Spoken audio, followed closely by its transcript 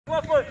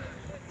left foot.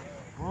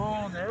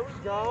 Boom, there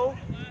we go.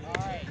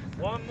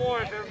 One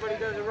more if everybody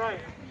does it right.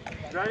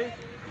 Ready?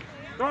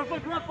 Front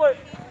foot, left foot.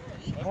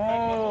 Boom.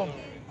 All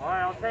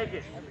right, I'll take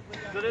it.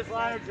 So this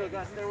ladder drill,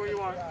 guys, stay where you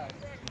are.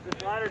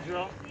 This ladder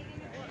drill,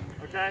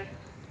 okay?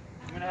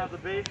 I'm going to have the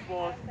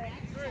baseball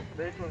on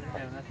this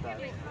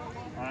side.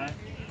 All right?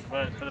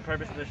 But for the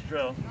purpose of this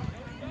drill,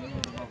 I'm going to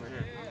move them over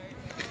here.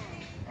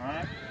 All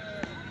right?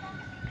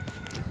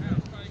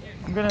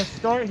 I'm going to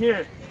start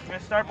here. I'm going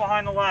to start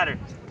behind the ladder.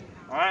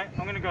 All right?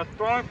 I'm going to go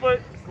throwing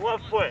foot,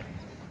 glove foot.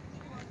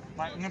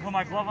 I'm going to put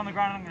my glove on the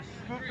ground. I'm going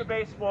to scoop the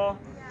baseball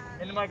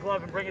into my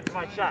glove and bring it to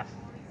my chest.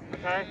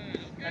 Okay?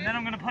 And then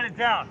I'm going to put it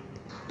down.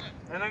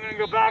 And I'm going to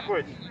go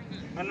backwards.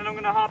 And then I'm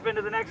going to hop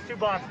into the next two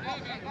boxes.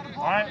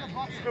 All right?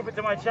 Scoop it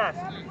to my chest.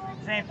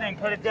 Same thing,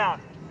 put it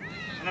down.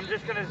 And I'm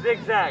just going to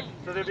zigzag.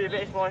 So there'll be a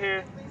baseball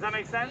here. Does that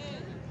make sense?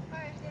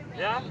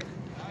 Yeah?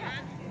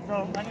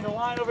 So I need a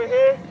line over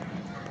here.